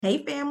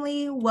Hey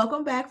family,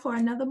 welcome back for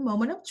another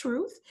moment of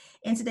truth.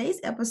 In today's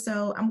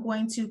episode, I'm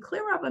going to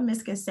clear up a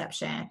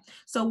misconception.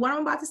 So, what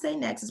I'm about to say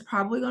next is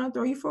probably going to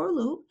throw you for a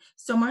loop,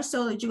 so much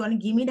so that you're going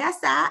to give me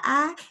that side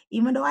eye,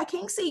 even though I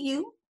can't see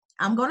you.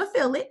 I'm going to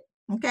feel it.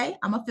 Okay,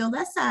 I'm going to feel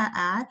that side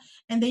eye,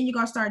 and then you're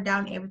going to start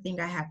doubting everything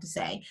I have to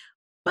say.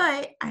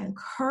 But I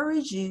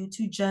encourage you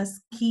to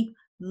just keep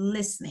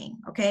listening.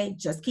 Okay,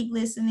 just keep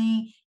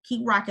listening,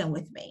 keep rocking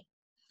with me.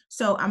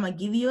 So, I'm going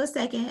to give you a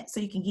second so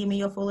you can give me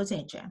your full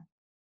attention.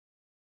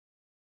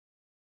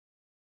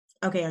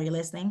 Okay, are you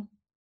listening?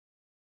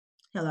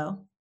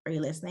 Hello? Are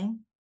you listening?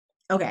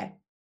 Okay.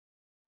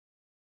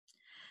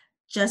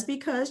 Just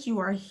because you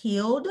are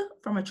healed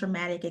from a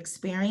traumatic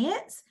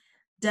experience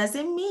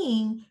doesn't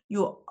mean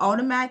you'll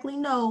automatically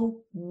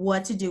know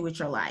what to do with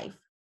your life.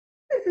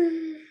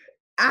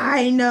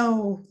 I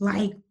know,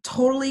 like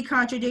totally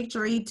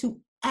contradictory to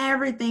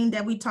everything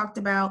that we talked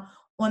about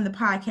on the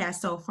podcast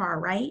so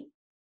far, right?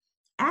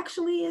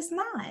 Actually, it's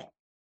not.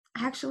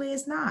 Actually,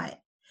 it's not.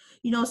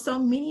 So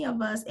many of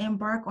us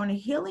embark on a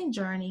healing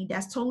journey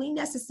that's totally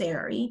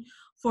necessary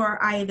for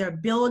either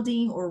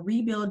building or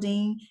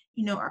rebuilding,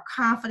 our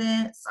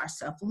confidence, our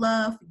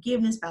self-love,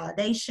 forgiveness,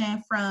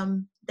 validation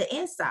from the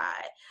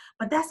inside.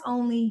 But that's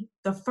only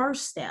the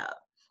first step.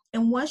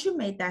 And once you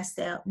make that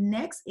step,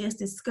 next is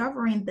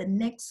discovering the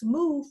next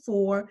move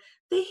for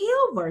the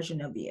healed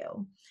version of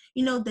you.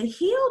 The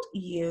healed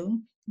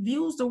you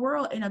views the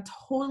world in a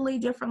totally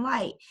different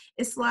light.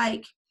 It's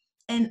like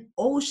an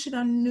ocean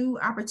of new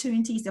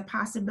opportunities and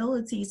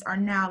possibilities are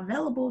now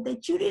available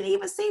that you didn't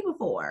even see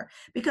before,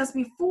 because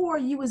before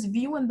you was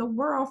viewing the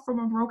world from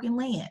a broken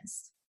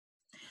lens.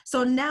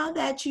 So now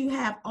that you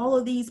have all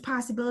of these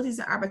possibilities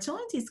and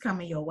opportunities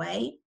coming your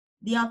way,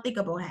 the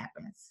unthinkable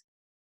happens.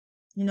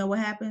 You know what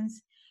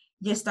happens?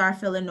 You start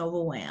feeling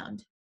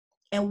overwhelmed.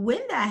 And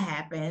when that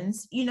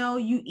happens,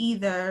 you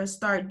either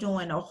start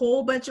doing a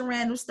whole bunch of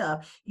random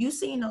stuff. You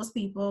seen those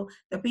people,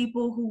 the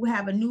people who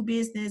have a new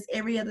business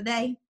every other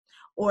day,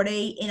 or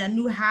they in a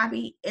new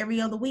hobby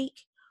every other week,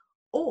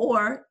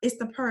 or it's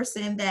the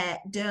person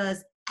that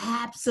does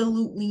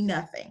absolutely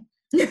nothing.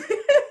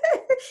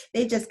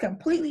 They just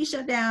completely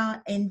shut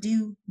down and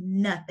do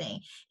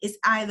nothing. It's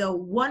either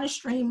one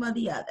extreme or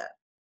the other.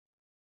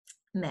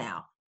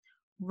 Now,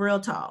 real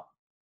talk.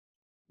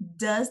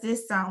 Does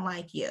this sound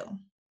like you?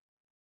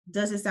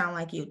 Does it sound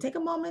like you? Take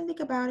a moment and think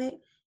about it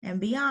and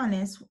be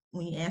honest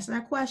when you answer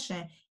that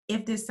question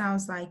if this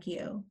sounds like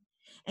you.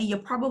 And you're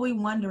probably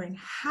wondering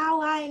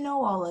how I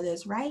know all of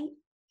this, right?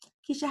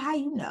 Keisha, how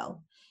you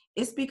know?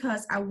 It's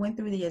because I went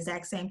through the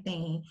exact same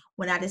thing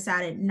when I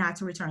decided not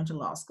to return to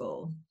law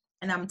school.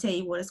 And I'm going to tell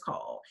you what it's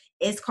called.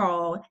 It's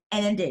called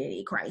an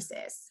identity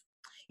crisis.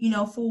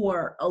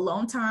 For a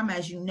long time,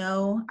 as you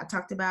know, I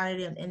talked about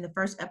it in the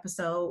first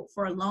episode.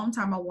 For a long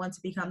time, I wanted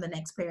to become the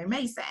next Perry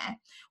Mason,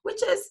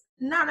 which is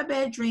not a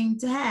bad dream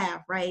to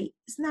have, right?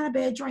 It's not a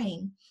bad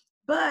dream.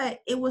 But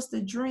it was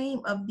the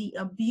dream of the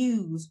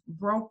abused,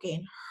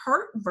 broken,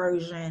 hurt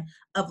version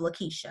of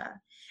Lakeisha.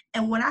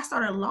 And when I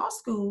started law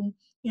school,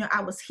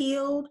 I was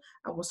healed,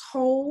 I was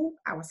whole,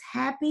 I was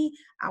happy,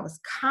 I was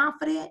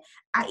confident.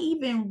 I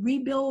even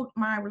rebuilt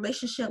my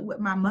relationship with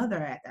my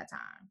mother at that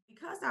time.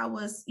 Because I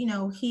was,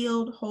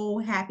 healed, whole,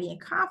 happy,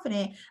 and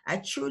confident, I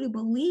truly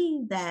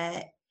believe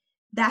that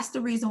that's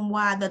the reason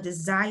why the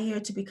desire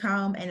to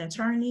become an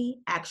attorney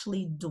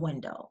actually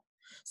dwindled.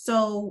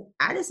 So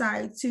I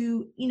decided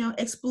to,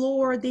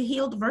 explore the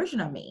healed version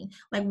of me.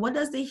 Like, what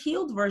does the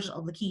healed version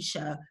of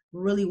Lakeisha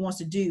really wants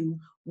to do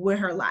with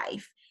her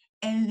life?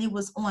 And it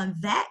was on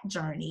that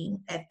journey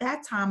at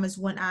that time is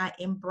when I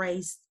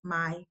embraced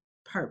my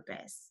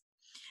purpose.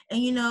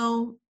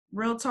 And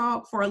real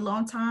talk, for a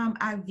long time,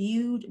 I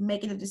viewed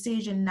making a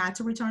decision not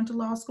to return to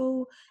law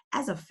school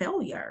as a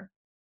failure,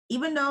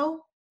 even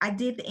though I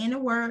did the inner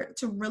work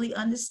to really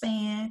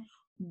understand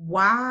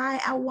why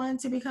I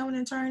wanted to become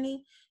an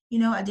attorney.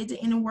 I did the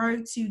inner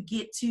work to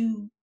get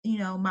to,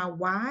 my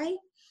why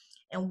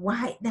and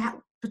why that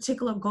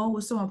particular goal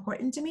was so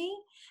important to me.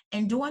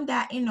 And doing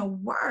that inner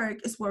work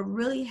is what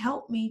really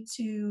helped me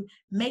to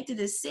make the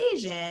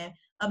decision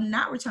of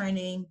not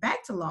returning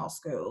back to law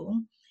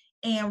school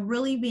and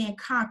really being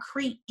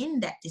concrete in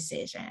that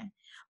decision.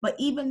 But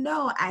even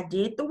though I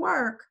did the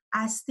work,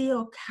 I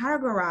still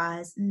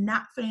categorized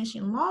not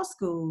finishing law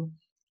school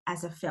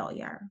as a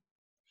failure.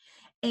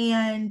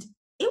 And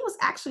it was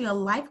actually a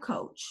life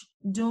coach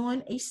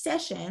doing a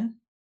session.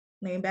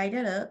 Let me back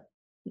that up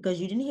because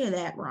you didn't hear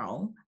that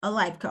wrong. A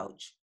life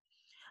coach.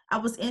 I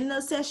was in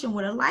a session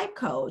with a life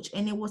coach,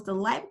 and it was the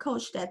life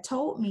coach that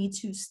told me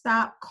to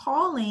stop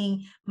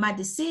calling my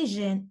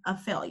decision a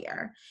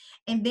failure.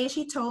 And then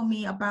she told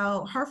me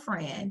about her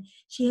friend.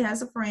 She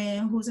has a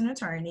friend who's an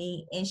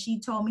attorney, and she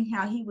told me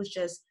how he was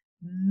just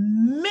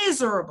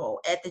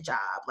miserable at the job.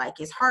 Like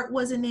his heart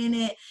wasn't in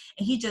it,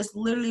 and he just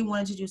literally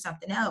wanted to do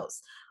something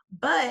else.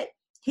 But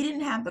he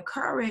didn't have the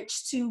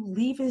courage to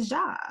leave his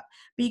job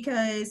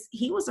because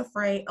he was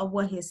afraid of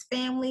what his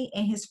family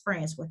and his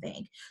friends would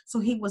think. So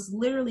he was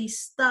literally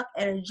stuck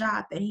at a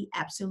job that he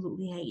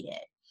absolutely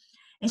hated.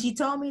 And she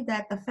told me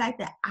that the fact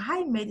that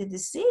I made the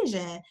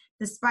decision,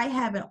 despite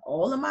having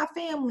all of my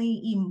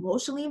family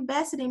emotionally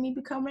invested in me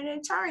becoming an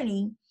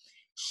attorney,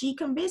 she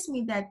convinced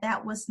me that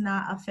that was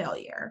not a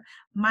failure.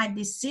 My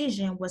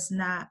decision was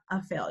not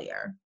a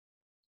failure.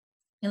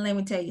 And let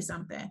me tell you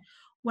something.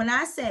 When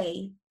I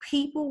say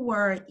people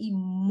were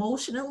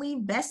emotionally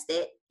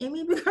vested in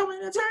me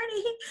becoming an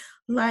attorney,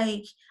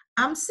 like,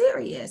 I'm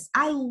serious.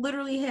 I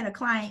literally had a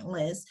client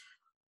list,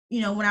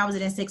 when I was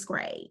in 6th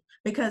grade,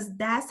 because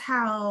that's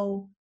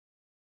how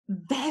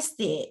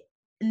vested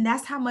and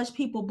that's how much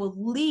people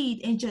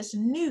believed and just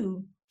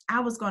knew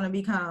I was going to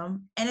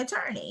become an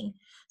attorney.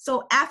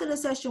 So after the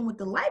session with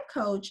the life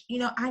coach,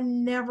 I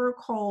never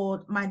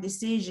called my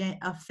decision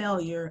a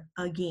failure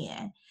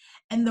again.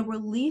 And the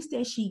release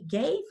that she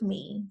gave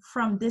me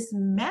from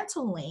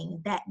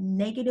dismantling that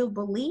negative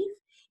belief,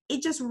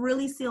 it just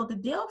really sealed the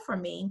deal for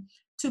me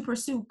to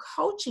pursue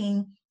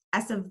coaching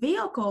as a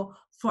vehicle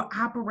for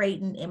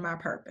operating in my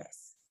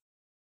purpose.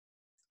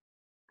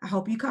 I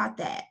hope you caught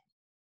that.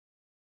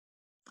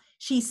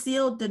 She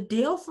sealed the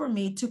deal for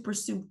me to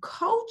pursue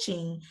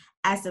coaching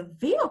as a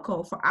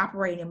vehicle for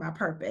operating my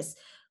purpose.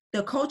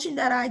 The coaching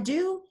that I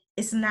do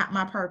is not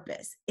my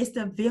purpose. It's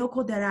the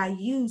vehicle that I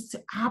use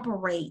to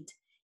operate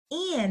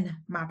in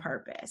my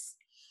purpose.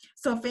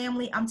 So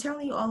family, I'm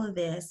telling you all of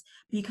this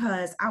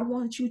because I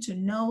want you to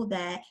know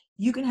that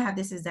you can have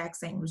this exact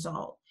same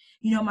result.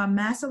 My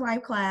Master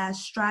Life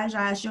class,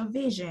 Strategize Your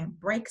Vision,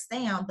 breaks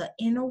down the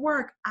inner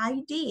work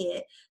I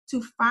did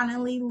to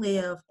finally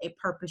live a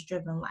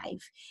purpose-driven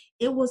life.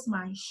 It was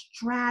my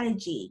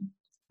strategy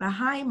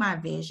behind my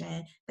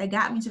vision that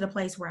got me to the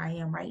place where I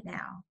am right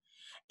now.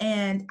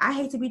 And I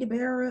hate to be the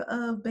bearer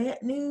of bad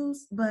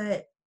news,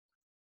 but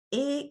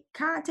it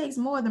kind of takes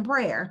more than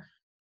prayer.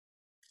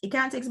 It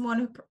kind of takes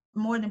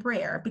more than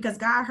prayer, because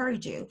God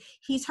heard you.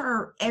 He's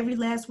heard every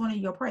last one of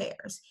your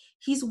prayers.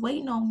 He's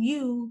waiting on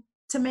you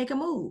to make a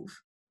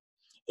move.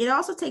 It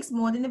also takes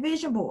more than a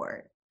vision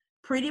board.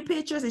 Pretty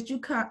pictures that you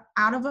cut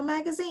out of a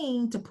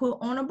magazine to put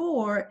on a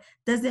board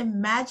doesn't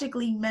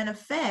magically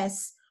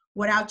manifest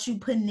without you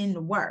putting in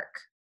the work.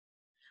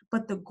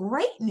 But the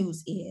great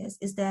news is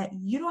that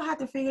you don't have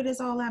to figure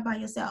this all out by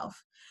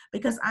yourself,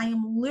 because I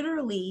am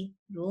literally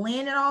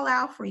laying it all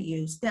out for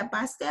you step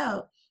by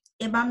step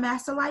in my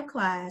Master Life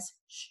class,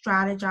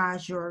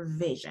 Strategize Your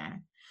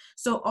Vision.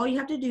 So all you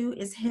have to do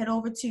is head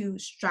over to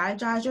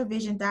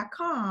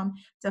strategizeyourvision.com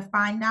to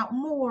find out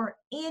more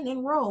and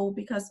enroll,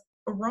 because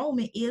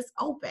enrollment is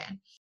open.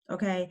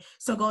 Okay,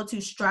 so go to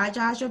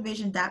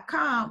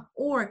strategizeyourvision.com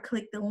or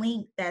click the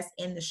link that's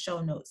in the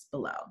show notes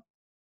below.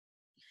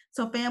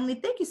 So family,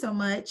 thank you so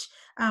much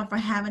for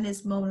having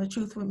this moment of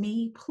truth with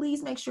me.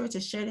 Please make sure to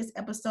share this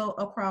episode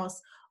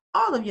across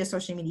all of your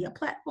social media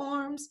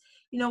platforms.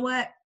 You know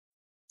what?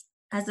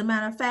 As a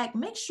matter of fact,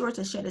 make sure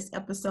to share this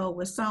episode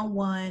with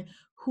someone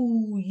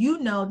who you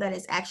know that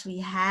is actually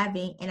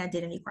having an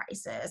identity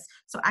crisis,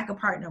 so I could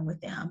partner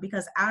with them,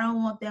 because I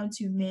don't want them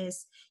to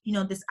miss,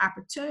 this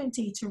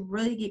opportunity to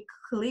really get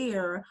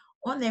clear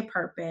on their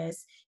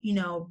purpose,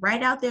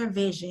 write out their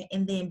vision,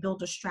 and then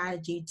build a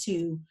strategy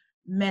to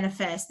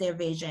manifest their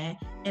vision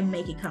and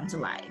make it come to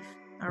life.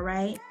 All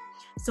right.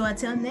 So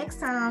until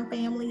next time,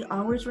 family,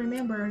 always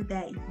remember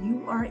that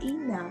you are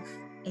enough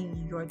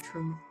and your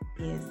truth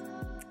is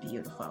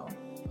beautiful.